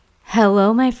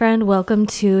Hello, my friend. Welcome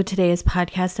to today's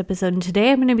podcast episode. And today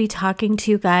I'm going to be talking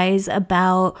to you guys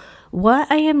about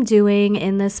what I am doing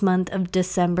in this month of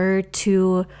December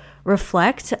to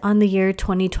reflect on the year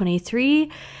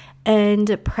 2023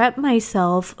 and prep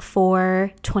myself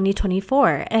for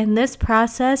 2024. And this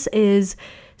process is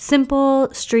simple,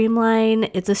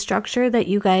 streamlined. It's a structure that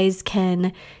you guys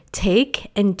can take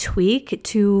and tweak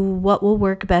to what will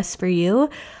work best for you.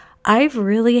 I've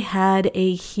really had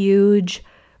a huge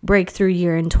breakthrough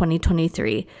year in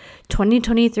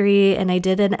 2023, and I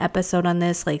did an episode on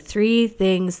this, like 3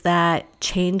 things that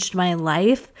changed my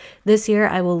life this year.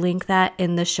 I will link that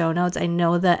in the show notes. I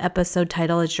know the episode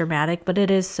title is dramatic, but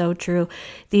it is so true.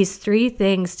 These 3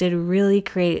 things did really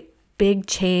create big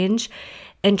change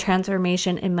and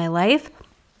transformation in my life.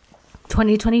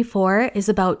 2024 is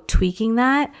about tweaking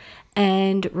that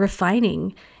and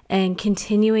refining and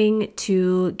continuing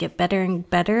to get better and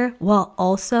better while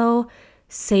also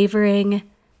savoring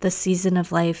the season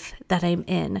of life that I'm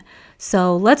in.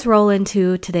 So let's roll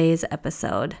into today's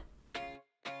episode.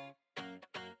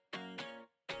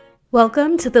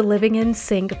 Welcome to the Living in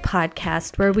Sync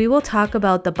podcast, where we will talk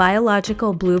about the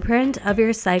biological blueprint of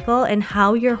your cycle and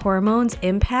how your hormones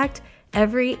impact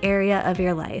every area of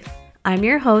your life. I'm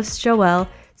your host, Joelle,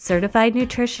 certified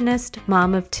nutritionist,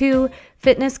 mom of 2,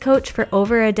 fitness coach for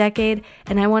over a decade,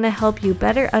 and I want to help you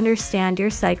better understand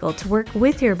your cycle to work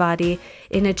with your body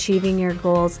in achieving your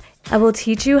goals. I will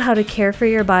teach you how to care for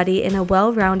your body in a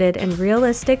well-rounded and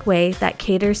realistic way that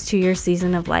caters to your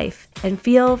season of life and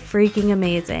feel freaking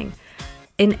amazing.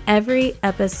 In every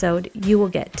episode, you will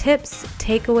get tips,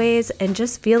 takeaways, and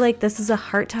just feel like this is a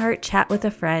heart-to-heart chat with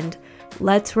a friend.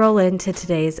 Let's roll into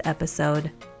today's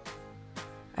episode.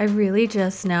 I really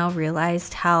just now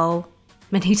realized how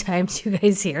many times you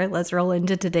guys hear, let's roll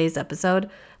into today's episode.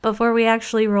 Before we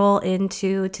actually roll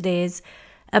into today's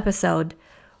episode,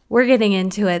 we're getting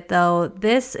into it though.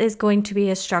 This is going to be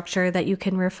a structure that you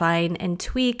can refine and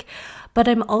tweak, but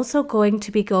I'm also going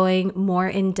to be going more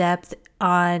in depth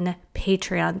on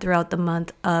Patreon throughout the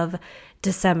month of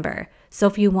December. So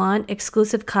if you want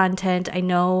exclusive content, I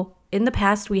know in the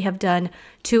past, we have done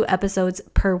 2 episodes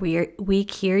per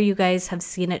week here. You guys have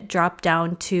seen it drop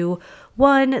down to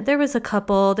 1. There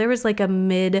was like a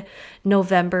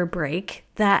mid-November break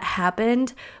that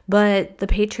happened, but the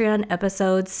Patreon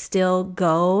episodes still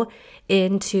go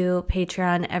into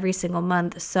Patreon every single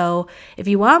month. So if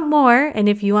you want more, and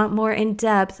if you want more in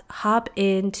depth, hop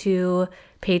into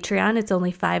Patreon. It's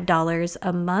only $5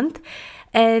 a month.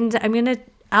 And I'm going to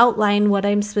outline what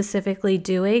I'm specifically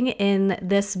doing in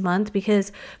this month,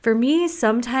 because for me,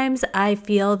 sometimes I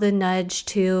feel the nudge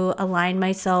to align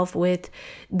myself with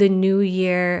the new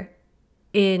year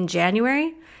in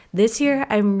January. This year,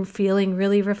 I'm feeling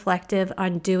really reflective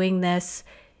on doing this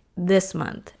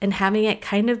month and having it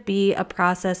kind of be a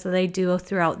process that I do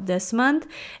throughout this month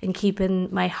and keep in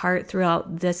my heart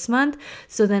throughout this month.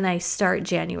 So then I start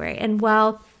January. And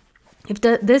while if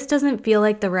this doesn't feel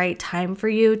like the right time for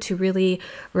you to really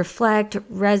reflect,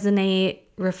 resonate,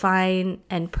 refine,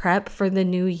 and prep for the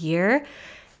new year,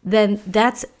 then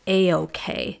that's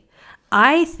a-okay.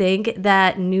 I think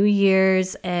that New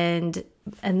Year's and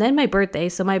then my birthday,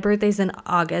 so my birthday's in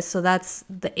August, so that's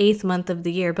the 8th month of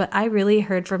the year, but I really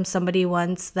heard from somebody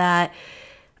once that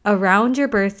around your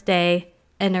birthday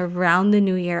and around the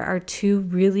new year are 2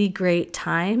 really great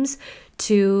times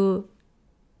to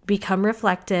become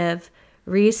reflective,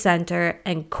 recenter,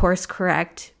 and course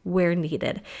correct where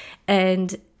needed.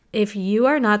 And if you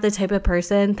are not the type of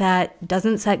person that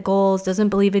doesn't set goals, doesn't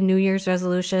believe in New Year's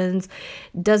resolutions,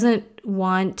 doesn't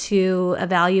want to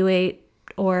evaluate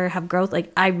or have growth,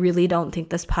 like I really don't think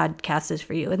this podcast is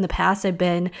for you. In the past, I've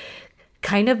been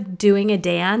kind of doing a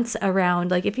dance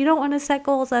around like, if you don't want to set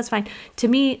goals, that's fine. To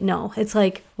me, no. It's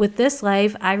like with this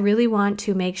life, I really want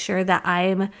to make sure that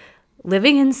I'm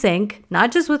living in sync,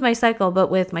 not just with my cycle,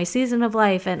 but with my season of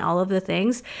life and all of the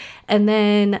things. And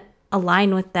then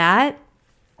align with that.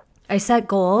 I set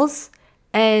goals.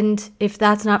 And if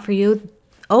that's not for you,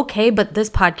 okay, but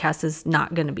this podcast is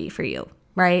not going to be for you,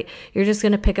 right? You're just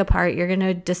going to pick apart. You're going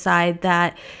to decide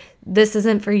that this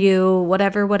isn't for you,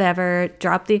 whatever,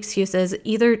 drop the excuses.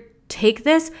 Either take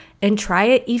this and try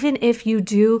it, even if you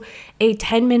do a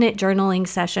 10-minute journaling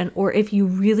session, or if you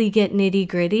really get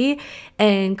nitty-gritty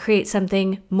and create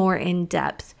something more in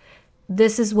depth.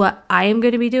 This is what I am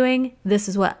going to be doing. This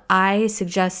is what I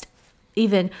suggest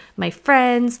even my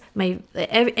friends,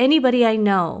 anybody I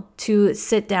know to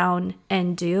sit down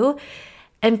and do.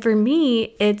 And for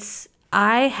me,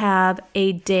 I have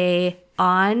a day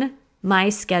on my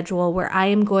schedule where I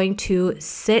am going to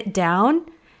sit down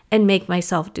and make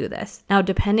myself do this. Now,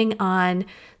 depending on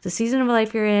the season of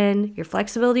life you're in, your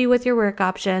flexibility with your work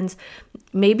options,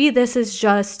 maybe this is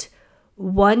just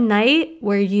one night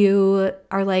where you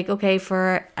are like, okay,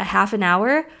 for a half an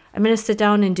hour, I'm going to sit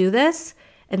down and do this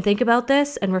and think about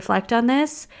this and reflect on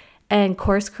this and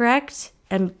course correct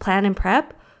and plan and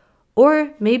prep.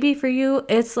 Or maybe for you,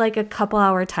 it's like a couple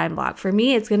hour time block. For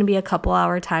me, it's going to be a couple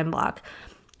hour time block.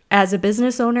 As a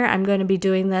business owner, I'm going to be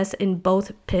doing this in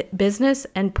both business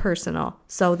and personal.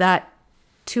 So that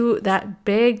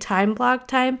big time block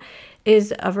time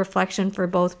is a reflection for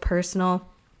both personal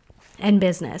and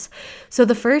business. So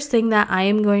the first thing that I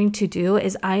am going to do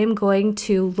is I am going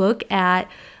to look at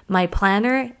my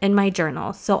planner and my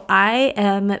journal. So I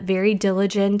am very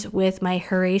diligent with my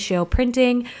Horatio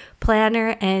printing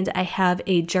planner, and I have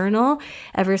a journal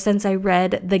ever since I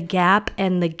read The Gap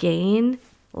and the Gain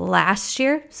last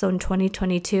year. So in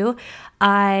 2022,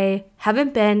 I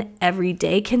haven't been every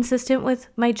day consistent with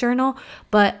my journal,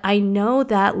 but I know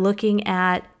that looking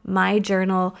at my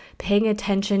journal, paying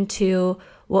attention to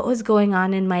what was going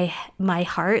on in my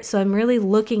heart. So I'm really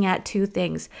looking at two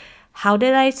things. How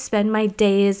did I spend my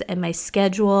days and my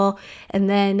schedule? And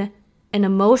then an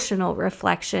emotional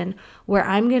reflection where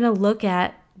I'm going to look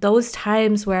at those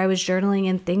times where I was journaling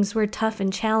and things were tough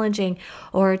and challenging,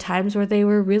 or times where they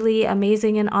were really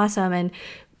amazing and awesome. And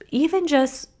even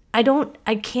just,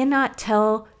 I cannot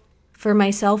tell for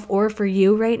myself or for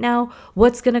you right now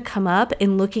what's going to come up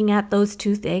in looking at those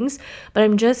two things. But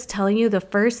I'm just telling you, the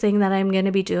first thing that I'm going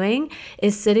to be doing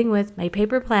is sitting with my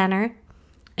paper planner.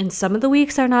 And some of the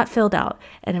weeks are not filled out.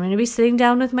 And I'm going to be sitting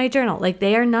down with my journal. Like,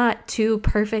 they are not too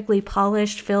perfectly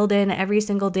polished, filled in every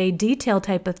single day detail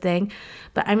type of thing.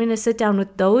 But I'm going to sit down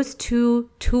with those two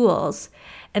tools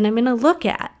and I'm going to look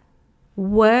at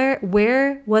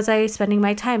where was I spending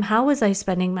my time? How was I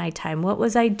spending my time? What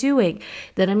was I doing?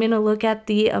 Then I'm going to look at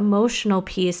the emotional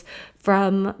piece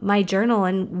from my journal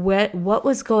and what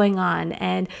was going on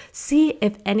and see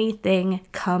if anything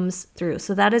comes through.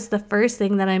 So that is the first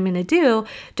thing that I'm going to do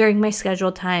during my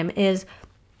scheduled time, is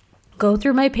go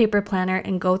through my paper planner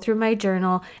and go through my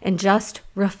journal and just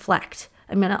reflect.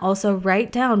 I'm going to also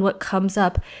write down what comes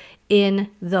up in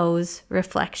those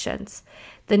reflections.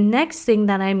 The next thing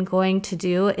that I'm going to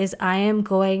do is I am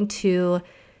going to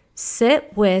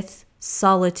sit with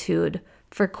solitude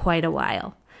for quite a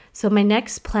while. So my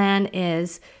next plan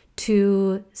is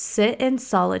to sit in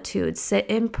solitude, sit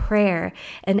in prayer,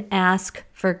 and ask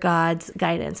for God's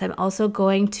guidance. I'm also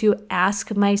going to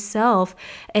ask myself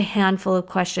a handful of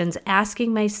questions,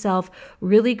 asking myself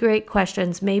really great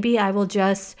questions. Maybe I will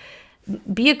just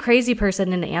be a crazy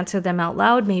person and answer them out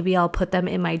loud. Maybe I'll put them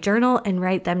in my journal and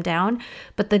write them down.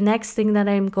 But the next thing that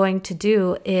I'm going to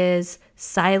do is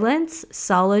silence,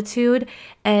 solitude,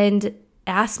 and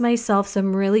ask myself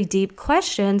some really deep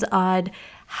questions on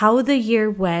how the year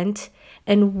went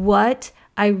and what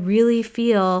I really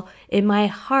feel in my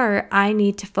heart I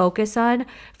need to focus on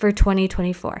for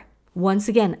 2024. Once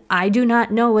again, I do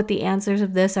not know what the answers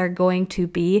of this are going to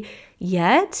be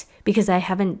yet, because I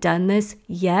haven't done this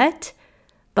yet,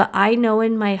 but I know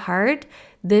in my heart,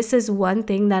 this is one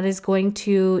thing that is going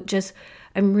to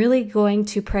I'm really going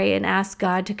to pray and ask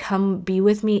God to come be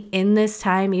with me in this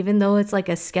time, even though it's like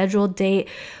a scheduled date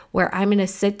where I'm going to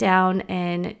sit down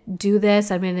and do this.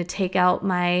 I'm going to take out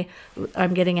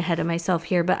I'm getting ahead of myself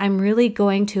here, but I'm really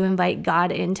going to invite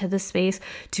God into the space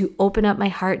to open up my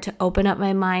heart, to open up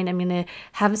my mind. I'm going to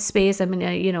have space. I'm going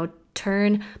to,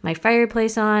 turn my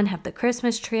fireplace on, have the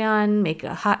Christmas tree on, make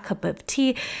a hot cup of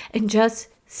tea, and just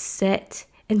sit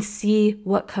and see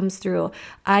what comes through.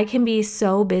 I can be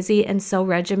so busy and so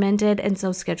regimented and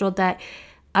so scheduled that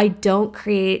I don't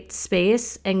create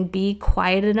space and be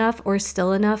quiet enough or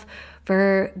still enough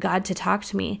for God to talk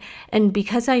to me. And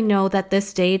because I know that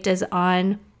this date is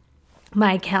on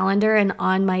my calendar and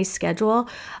on my schedule,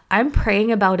 I'm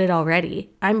praying about it already.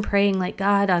 I'm praying like,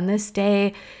 God, on this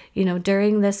day,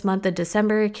 during this month of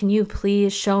December, can you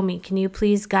please show me? Can you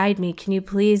please guide me? Can you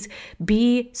please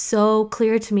be so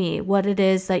clear to me what it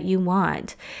is that you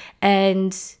want?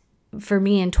 And for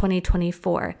me in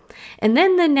 2024. And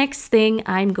then the next thing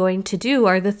I'm going to do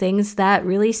are the things that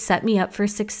really set me up for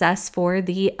success for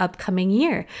the upcoming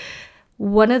year.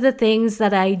 One of the things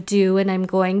that I do, and I'm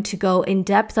going to go in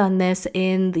depth on this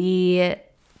in the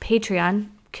Patreon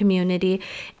community,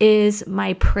 is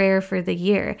my prayer for the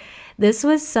year. This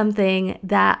was something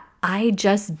that I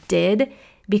just did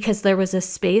because there was a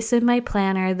space in my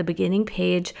planner, the beginning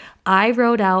page. I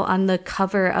wrote out on the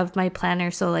cover of my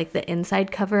planner, so like the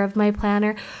inside cover of my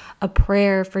planner, a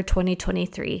prayer for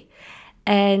 2023.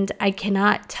 And I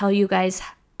cannot tell you guys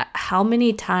how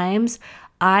many times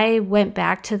I went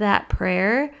back to that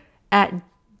prayer at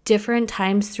different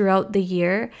times throughout the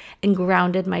year and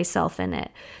grounded myself in it.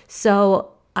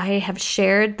 So I have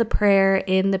shared the prayer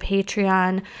in the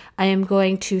Patreon. I am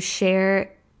going to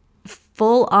share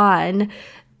full on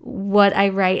what I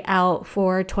write out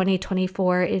for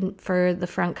 2024 for the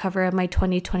front cover of my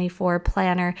 2024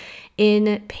 planner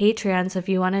in Patreon. So if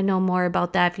you want to know more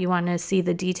about that, if you want to see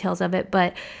the details of it,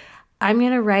 but I'm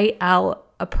going to write out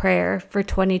a prayer for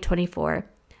 2024.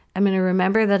 I'm going to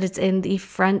remember that it's in the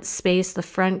front space, the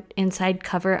front inside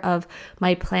cover of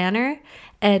my planner.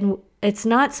 And it's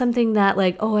not something that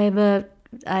like, oh,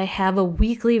 I have a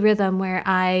weekly rhythm where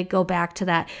I go back to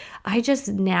that. I just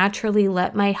naturally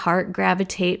let my heart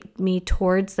gravitate me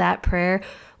towards that prayer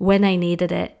when I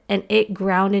needed it. And it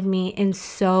grounded me in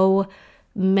so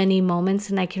many moments.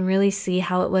 And I can really see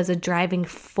how it was a driving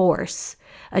force,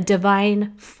 a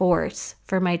divine force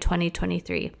for my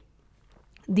 2023.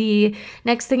 The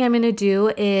next thing I'm going to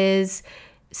do is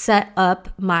set up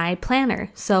my planner.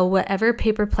 So whatever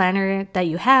paper planner that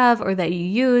you have or that you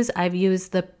use, I've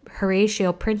used the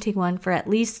Horatio printing one for at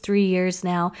least 3 years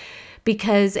now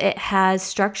because it has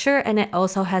structure and it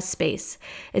also has space.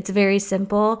 It's very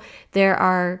simple. There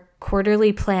are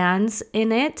quarterly plans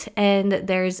in it and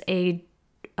there's a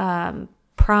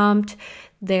prompt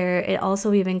there. It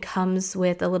also even comes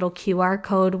with a little QR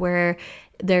code where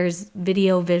there's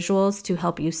video visuals to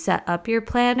help you set up your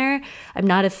planner. I'm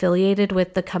not affiliated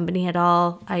with the company at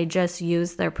all. I just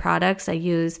use their products. I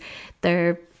use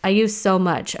so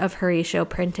much of Horatio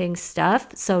printing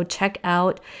stuff. So check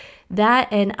out that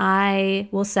and I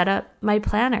will set up my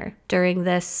planner during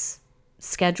this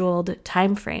scheduled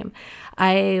time frame.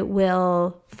 I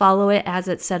will follow it as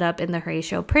it's set up in the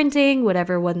Horatio printing,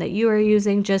 whatever one that you are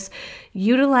using. Just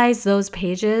utilize those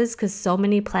pages because so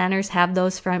many planners have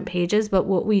those front pages, but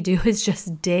what we do is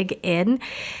just dig in.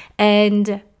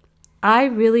 And I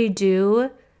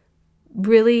don't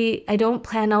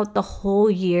plan out the whole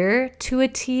year to a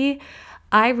T.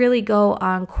 I really go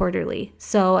on quarterly.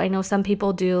 So I know some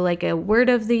people do like a word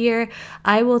of the year.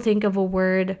 I will think of a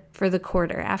word for the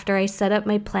quarter. After I set up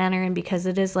my planner, and because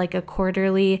it is like a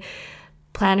quarterly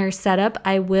planner setup,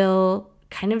 I will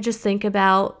kind of just think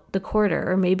about the quarter,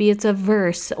 or maybe it's a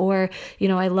verse, or,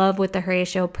 I love with the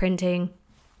Horatio printing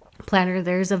planner,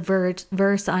 there's a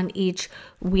verse on each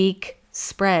week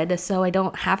spread. So I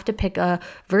don't have to pick a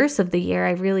verse of the year.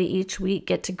 I really each week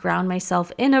get to ground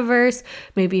myself in a verse.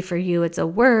 Maybe for you it's a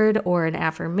word or an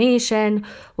affirmation,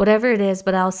 whatever it is,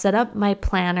 but I'll set up my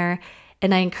planner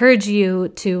and I encourage you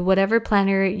to whatever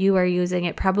planner you are using.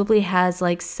 It probably has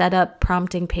like set up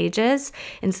prompting pages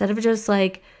instead of just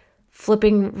like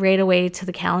flipping right away to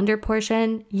the calendar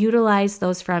portion. Utilize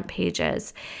those front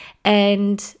pages.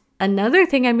 And another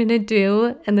thing I'm going to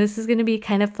do, and this is going to be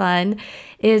kind of fun,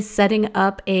 is setting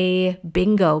up a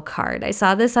bingo card. I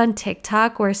saw this on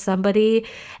TikTok where somebody,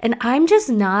 and I'm just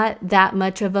not that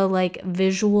much of a like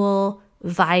visual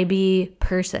vibey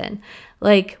person.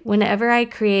 Like whenever I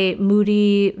create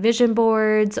moody vision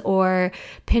boards or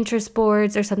Pinterest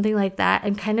boards or something like that,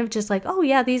 I'm kind of just like, oh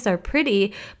yeah, these are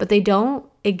pretty, but they don't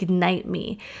ignite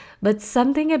me. But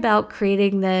something about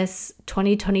creating this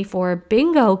 2024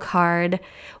 bingo card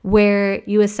where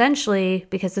you essentially,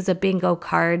 because it's a bingo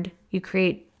card, you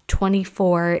create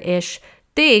 24-ish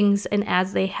things, and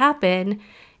as they happen,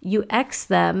 you X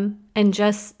them and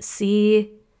just see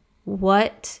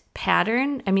what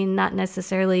pattern. I mean, not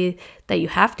necessarily that you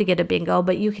have to get a bingo,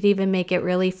 but you could even make it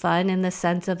really fun in the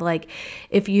sense of like,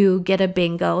 if you get a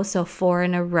bingo, so 4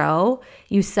 in a row,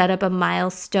 you set up a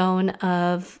milestone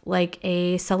of like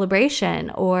a celebration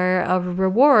or a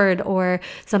reward or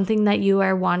something that you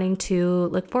are wanting to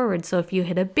look forward. So if you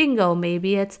hit a bingo,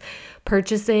 maybe it's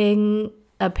purchasing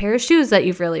a pair of shoes that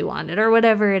you've really wanted or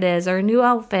whatever it is, or a new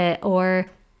outfit, or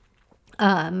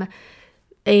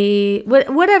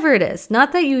whatever it is.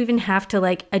 Not that you even have to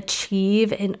like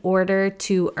achieve in order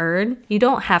to earn. You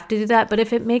don't have to do that, but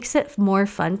if it makes it more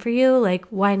fun for you, like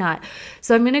why not?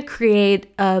 So I'm going to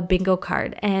create a bingo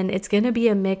card, and it's going to be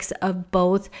a mix of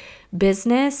both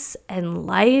business and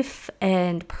life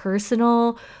and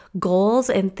personal goals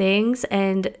and things,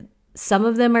 and some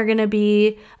of them are going to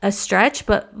be a stretch,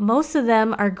 but most of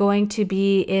them are going to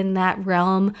be in that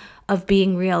realm of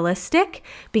being realistic,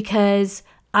 because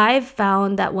I've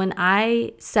found that when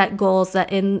I set goals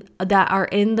that are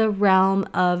in the realm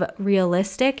of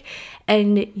realistic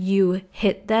and you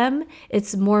hit them,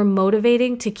 it's more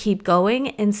motivating to keep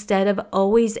going instead of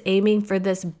always aiming for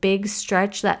this big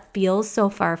stretch that feels so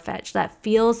far-fetched, that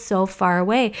feels so far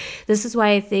away. This is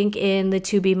why I think in the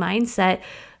To Be mindset,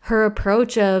 her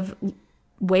approach of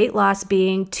weight loss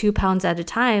being 2 pounds at a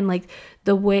time, like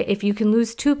if you can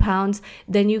lose 2 pounds,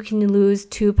 then you can lose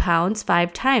 2 pounds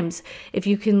 5 times. If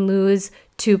you can lose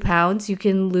 2 pounds, you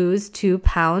can lose 2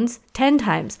 pounds 10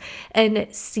 times. And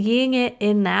seeing it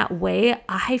in that way,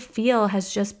 I feel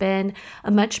has just been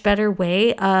a much better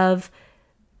way of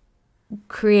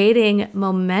creating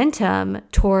momentum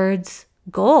towards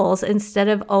goals, instead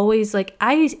of always like,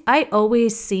 I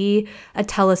always see a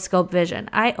telescope vision.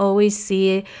 I always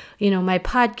see, my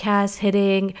podcast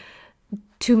hitting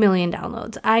 2 million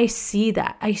downloads. I see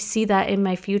that in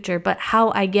my future. But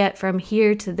how I get from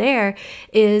here to there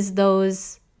is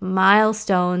those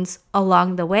milestones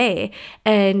along the way.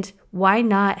 And why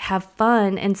not have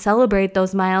fun and celebrate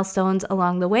those milestones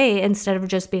along the way, instead of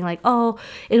just being like, oh,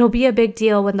 it'll be a big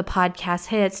deal when the podcast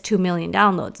hits 2 million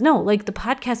downloads. No, like, the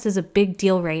podcast is a big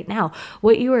deal right now.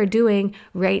 What you are doing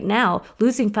right now,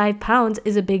 losing 5 pounds,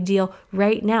 is a big deal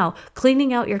right now.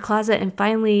 Cleaning out your closet and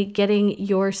finally getting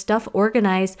your stuff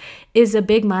organized is a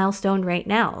big milestone right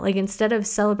now. Like, instead of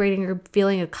celebrating or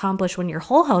feeling accomplished when your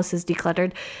whole house is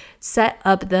decluttered, set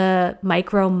up the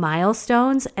micro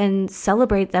milestones and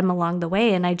celebrate them along the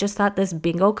way. And I just thought this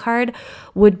bingo card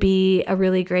would be a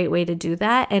really great way to do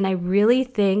that. And I really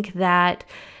think that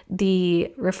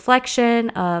the reflection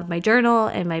of my journal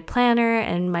and my planner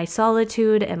and my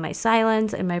solitude and my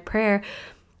silence and my prayer,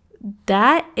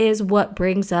 that is what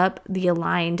brings up the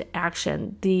aligned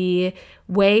action, the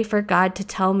way for God to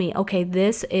tell me, okay,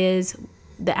 this is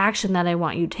the action that I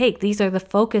want you to take. These are the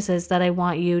focuses that I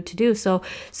want you to do. So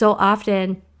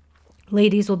often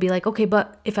ladies will be like, okay,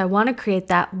 but if I want to create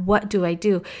that, what do I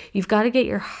do? You've got to get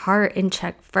your heart in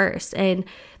check first. And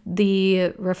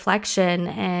the reflection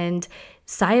and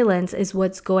silence is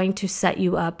what's going to set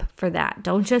you up for that.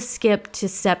 Don't just skip to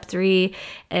step 3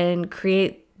 and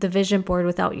create the vision board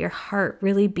without your heart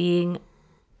really being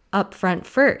up front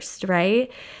first,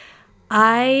 right?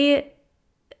 I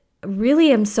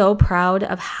really am so proud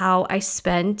of how I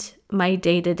spent my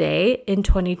day-to-day in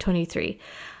 2023.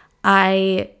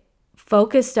 I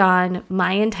focused on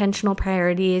my intentional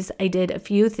priorities. I did a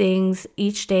few things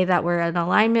each day that were in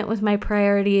alignment with my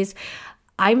priorities.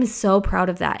 I'm so proud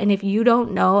of that. And if you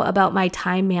don't know about my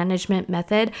time management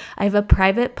method, I have a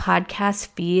private podcast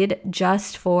feed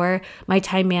just for my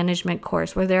time management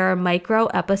course, where there are micro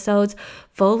episodes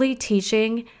fully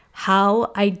teaching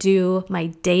how I do my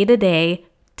day-to-day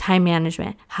time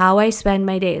management, how I spend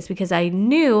my days, because I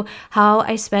knew how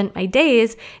I spent my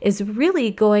days is really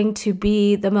going to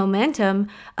be the momentum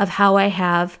of how I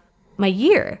have my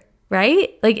year,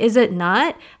 right? Like, is it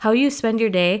not? How you spend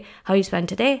your day, how you spend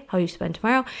today, how you spend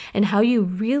tomorrow, and how you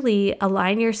really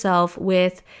align yourself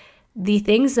with the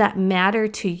things that matter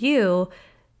to you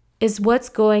is what's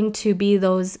going to be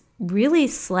those really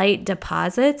slight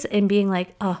deposits in being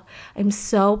like, oh, I'm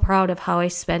so proud of how I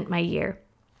spent my year.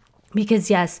 Because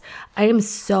yes, I am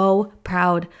so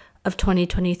proud of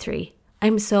 2023.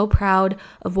 I'm so proud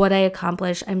of what I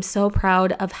accomplished. I'm so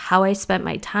proud of how I spent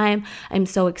my time. I'm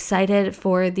so excited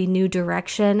for the new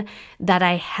direction that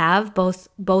I have, both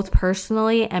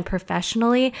personally and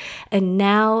professionally. And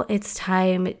now it's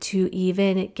time to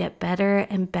even get better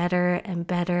and better and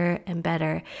better and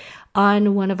better.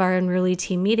 On one of our Unruly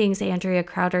team meetings, Andrea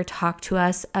Crowder talked to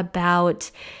us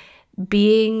about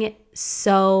being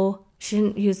so, she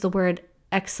didn't use the word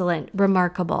excellent,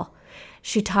 remarkable.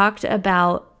 She talked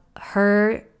about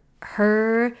her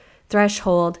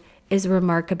threshold is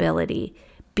remarkability,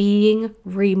 being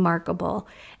remarkable.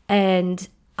 And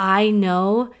I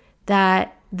know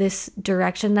that this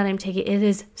direction that I'm taking, it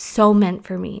is so meant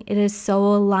for me. It is so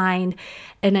aligned,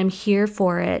 and I'm here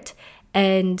for it.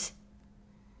 And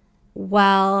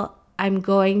while I'm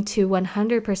going to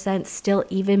 100% still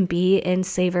even be in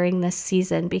savoring this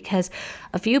season, because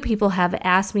a few people have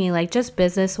asked me, like, just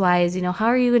business wise, how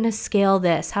are you going to scale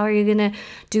this? How are you going to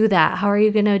do that? How are you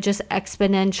going to just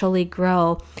exponentially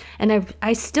grow? And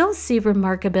I still see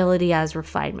remarkability as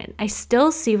refinement. I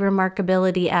still see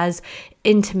remarkability as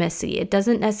intimacy. It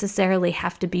doesn't necessarily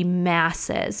have to be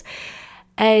masses.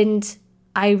 And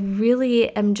I really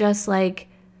am just like,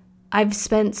 I've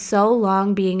spent so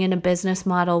long being in a business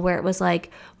model where it was like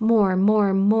more,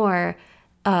 multiply.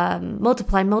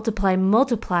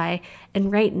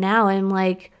 And right now I'm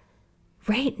like,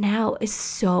 right now is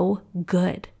so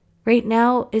good. Right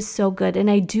now is so good.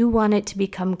 And I do want it to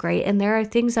become great. And there are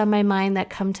things on my mind that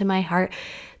come to my heart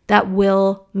that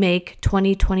will make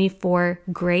 2024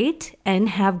 great and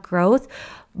have growth.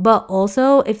 But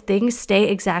also, if things stay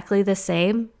exactly the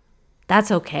same, that's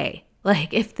okay.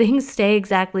 Like, if things stay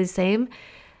exactly the same,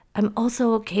 I'm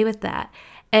also okay with that.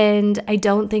 And I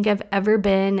don't think I've ever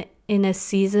been in a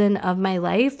season of my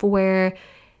life where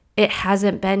it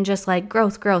hasn't been just like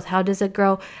growth. How does it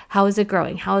grow? How is it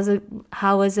growing? How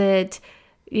is it,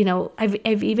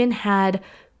 I've even had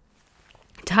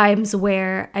times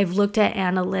where I've looked at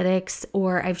analytics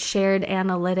or I've shared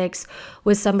analytics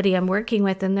with somebody I'm working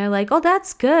with, and they're like, oh,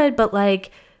 that's good, but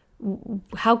like,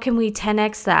 how can we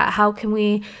 10x that? How can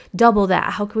we double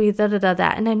that? How can we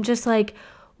that? And I'm just like,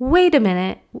 wait a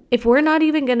minute. If we're not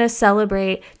even going to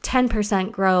celebrate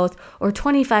 10% growth or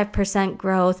 25%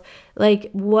 growth, like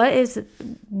what is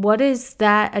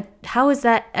that? How is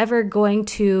that ever going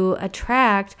to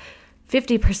attract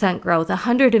 50% growth,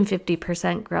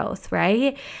 150% growth,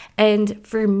 right? And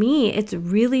for me, it's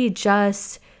really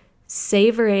just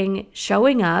savoring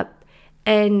showing up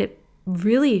and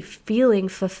really feeling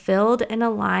fulfilled and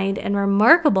aligned and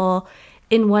remarkable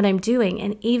in what I'm doing.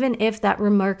 And even if that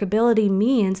remarkability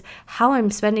means how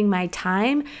I'm spending my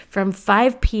time from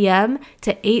 5 p.m.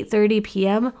 to 8:30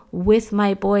 p.m. with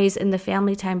my boys in the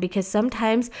family time, because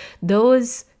sometimes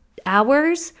those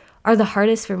hours are the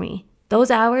hardest for me. Those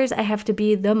hours I have to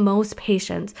be the most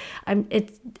patient.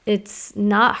 It's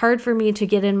not hard for me to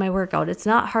get in my workout. It's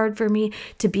not hard for me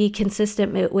to be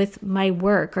consistent with my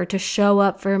work or to show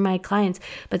up for my clients.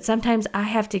 But sometimes I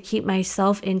have to keep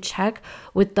myself in check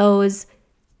with those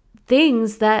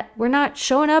things that we're not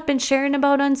showing up and sharing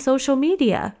about on social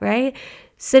media, right?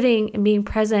 Sitting and being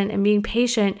present and being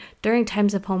patient during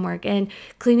times of homework and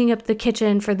cleaning up the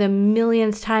kitchen for the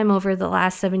millionth time over the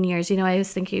last 7 years. I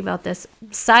was thinking about this,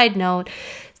 side note,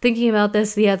 thinking about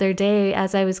this the other day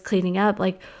as I was cleaning up.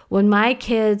 Like when my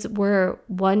kids were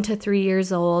 1 to 3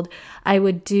 years old, I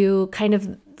would do kind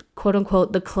of quote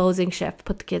unquote the closing shift,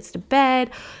 put the kids to bed,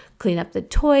 clean up the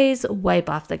toys, wipe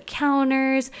off the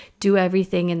counters, do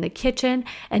everything in the kitchen.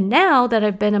 And now that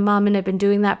I've been a mom and I've been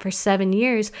doing that for 7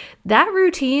 years, that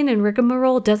routine and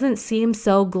rigmarole doesn't seem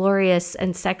so glorious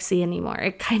and sexy anymore.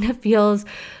 It kind of feels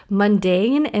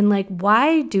mundane and like,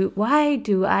 why do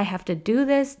I have to do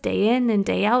this day in and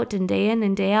day out and day in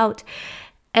and day out?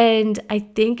 And I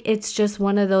think it's just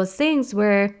one of those things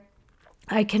where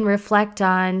I can reflect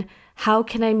on, how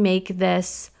can I make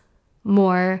this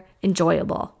more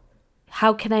enjoyable?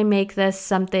 How can I make this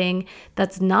something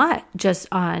that's not just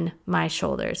on my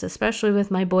shoulders, especially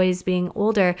with my boys being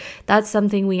older? That's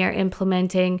something we are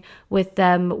implementing with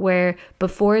them, where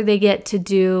before they get to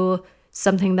do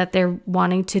something that they're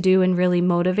wanting to do and really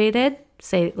motivated,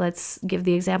 say, let's give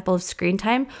the example of screen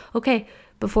time. Okay,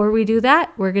 before we do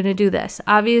that, we're going to do this.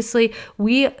 Obviously,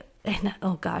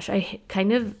 oh gosh, I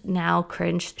kind of now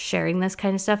cringe sharing this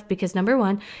kind of stuff because number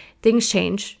one, things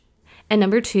change. And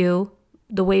number two,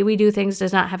 the way we do things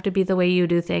does not have to be the way you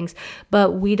do things,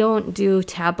 but we don't do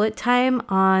tablet time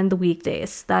on the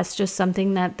weekdays. That's just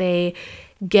something that they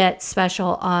get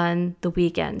special on the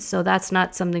weekends. So that's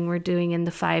not something we're doing in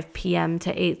the 5 p.m.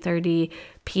 to 8:30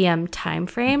 p.m. time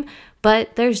frame.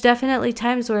 But there's definitely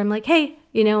times where I'm like, hey,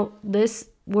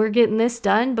 we're getting this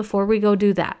done before we go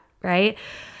do that, right?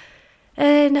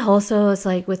 And also it's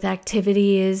like with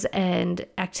activities, and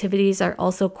activities are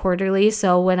also quarterly.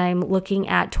 So when I'm looking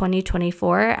at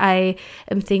 2024, I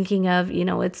am thinking of,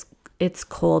 it's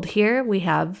cold here. We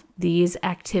have these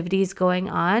activities going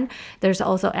on. There's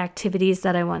also activities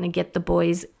that I want to get the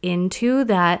boys into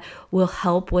that will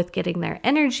help with getting their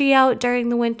energy out during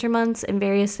the winter months and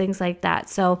various things like that.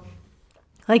 So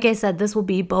like I said, this will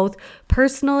be both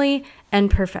personally and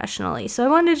professionally. So I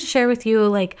wanted to share with you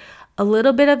like a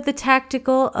little bit of the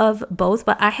tactical of both,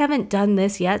 but I haven't done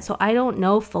this yet, so I don't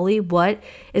know fully what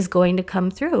is going to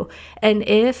come through. And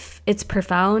if it's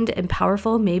profound and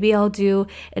powerful, maybe I'll do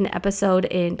an episode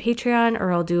in Patreon,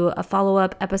 or I'll do a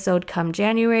follow-up episode come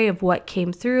January of what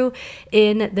came through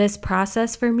in this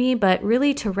process for me. But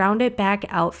really to round it back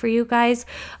out for you guys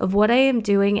of what I am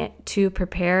doing to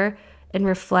prepare and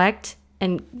reflect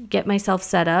and get myself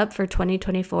set up for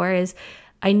 2024 is,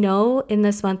 I know in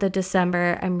this month of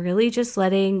December, I'm really just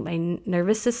letting my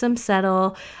nervous system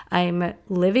settle. I'm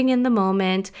living in the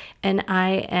moment, and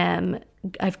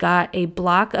I've got a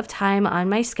block of time on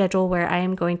my schedule where I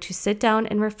am going to sit down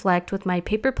and reflect with my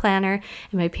paper planner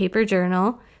and my paper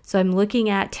journal. So I'm looking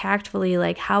at tactfully,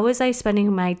 like, how was I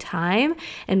spending my time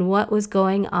and what was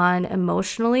going on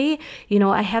emotionally?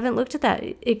 I haven't looked at that.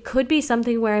 It could be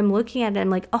something where I'm looking at it and I'm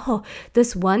like, oh,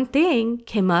 this one thing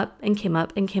came up and came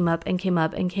up and came up and came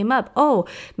up and came up. Oh,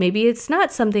 maybe it's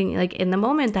not something like in the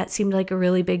moment that seemed like a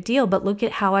really big deal, but look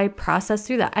at how I process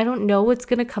through that. I don't know what's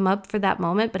going to come up for that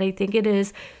moment, but I think it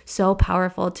is so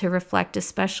powerful to reflect,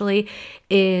 especially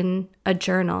in a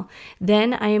journal.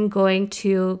 Then I am going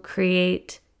to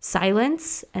create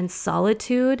silence and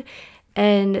solitude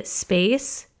and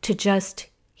space to just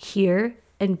hear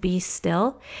and be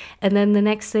still. And then the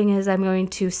next thing is I'm going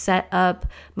to set up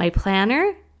my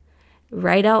planner,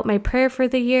 write out my prayer for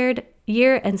the year,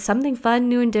 and something fun,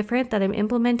 new, and different that I'm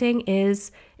implementing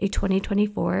is a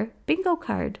 2024 bingo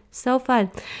card. So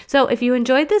fun. So if you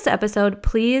enjoyed this episode,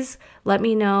 please let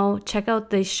me know. Check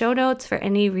out the show notes for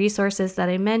any resources that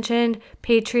I mentioned,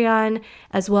 Patreon,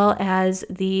 as well as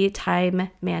the time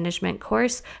management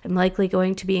course. I'm likely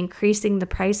going to be increasing the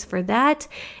price for that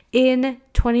in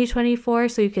 2024,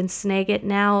 so you can snag it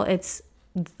now. It's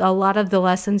a lot of the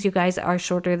lessons, you guys, are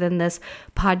shorter than this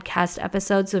podcast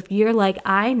episode. So if you're like,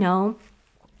 I know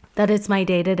that it's my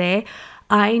day-to-day,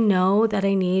 I know that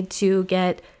I need to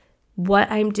get what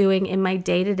I'm doing in my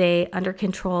day-to-day under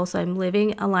control, so I'm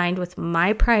living aligned with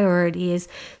my priorities.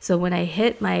 So when I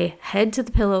hit my head to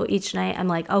the pillow each night, I'm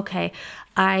like, okay,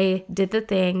 I did the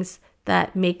things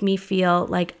that make me feel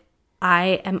like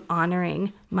I am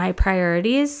honoring my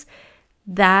priorities.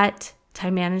 That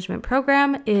time management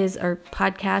program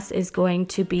podcast is going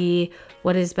to be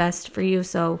what is best for you.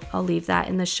 So I'll leave that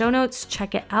in the show notes.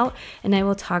 Check it out, and I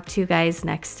will talk to you guys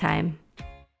next time.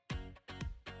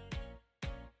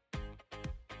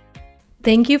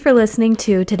 Thank you for listening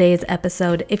to today's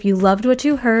episode. If you loved what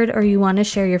you heard or you want to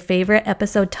share your favorite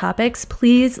episode topics,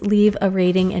 please leave a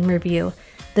rating and review.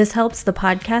 This helps the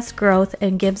podcast growth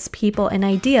and gives people an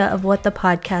idea of what the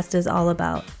podcast is all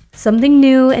about. Something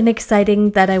new and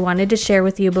exciting that I wanted to share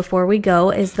with you before we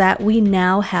go is that we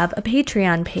now have a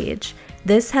Patreon page.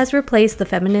 This has replaced the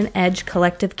Feminine Edge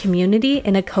collective community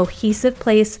in a cohesive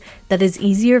place that is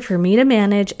easier for me to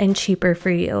manage and cheaper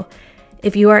for you.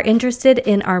 If you are interested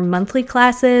in our monthly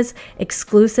classes,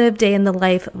 exclusive day in the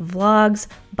life vlogs,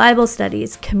 Bible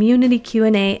studies, community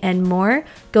Q&A, and more,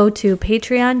 go to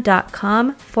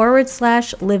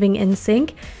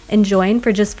patreon.com/livingInSync and join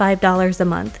for just $5 a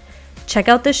month. Check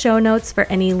out the show notes for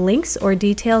any links or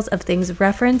details of things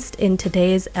referenced in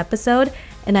today's episode,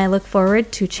 and I look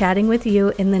forward to chatting with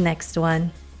you in the next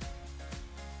one.